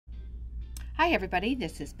Hi everybody,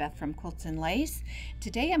 this is Beth from Quilts and Lace.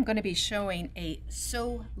 Today I'm going to be showing a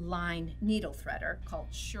Sewline Needle Threader called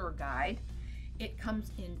Sure Guide. It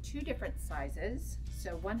comes in two different sizes.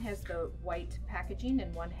 So one has the white packaging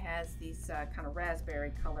and one has these kind of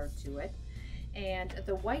raspberry color to it. And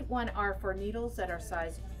the white one are for needles that are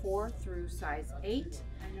size 4 through size 8.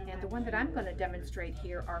 And the one that I'm going to demonstrate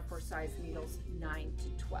here are for size needles 9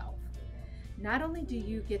 to 12. Not only do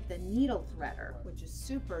you get the needle threader, which is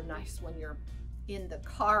super nice when you're in the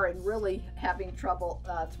car and really having trouble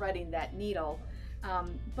threading that needle,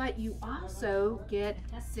 but you also get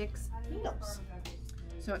 6 needles.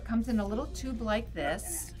 So it comes in a little tube like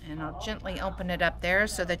this, and I'll gently open it up there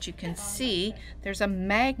so that you can see there's a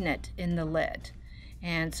magnet in the lid.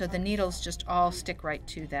 And so the needles just all stick right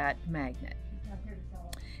to that magnet.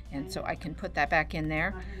 And so I can put that back in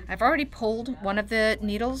there. I've already pulled one of the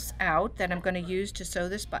needles out that I'm going to use to sew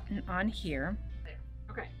this button on here.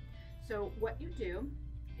 Okay, so what you do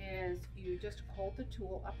is you just hold the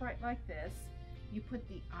tool upright like this. You put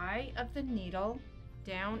the eye of the needle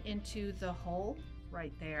down into the hole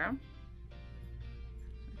right there.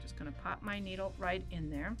 So I'm just going to pop my needle right in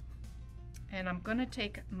there. And I'm going to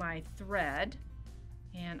take my thread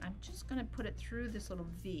and I'm just going to put it through this little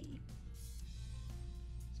V.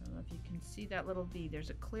 I don't know if you can see that little V. There's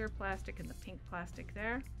a clear plastic and the pink plastic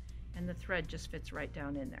there, and the thread just fits right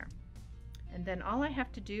down in there. And then all I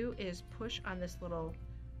have to do is push on this little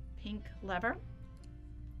pink lever.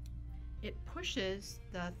 It pushes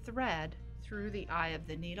the thread through the eye of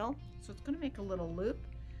the needle, so it's going to make a little loop.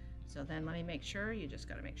 So then let me make sure, you just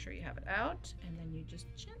got to make sure you have it out, and then you just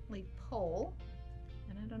gently pull.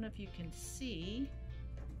 And I don't know if you can see,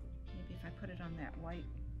 maybe if I put it on that white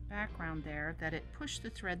background there, that it pushed the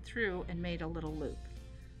thread through and made a little loop.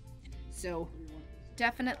 So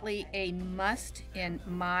definitely a must in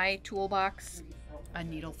my toolbox, a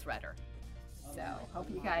needle threader. So hope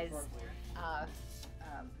you guys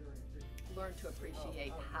learn to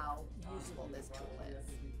appreciate how useful this tool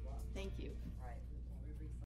is.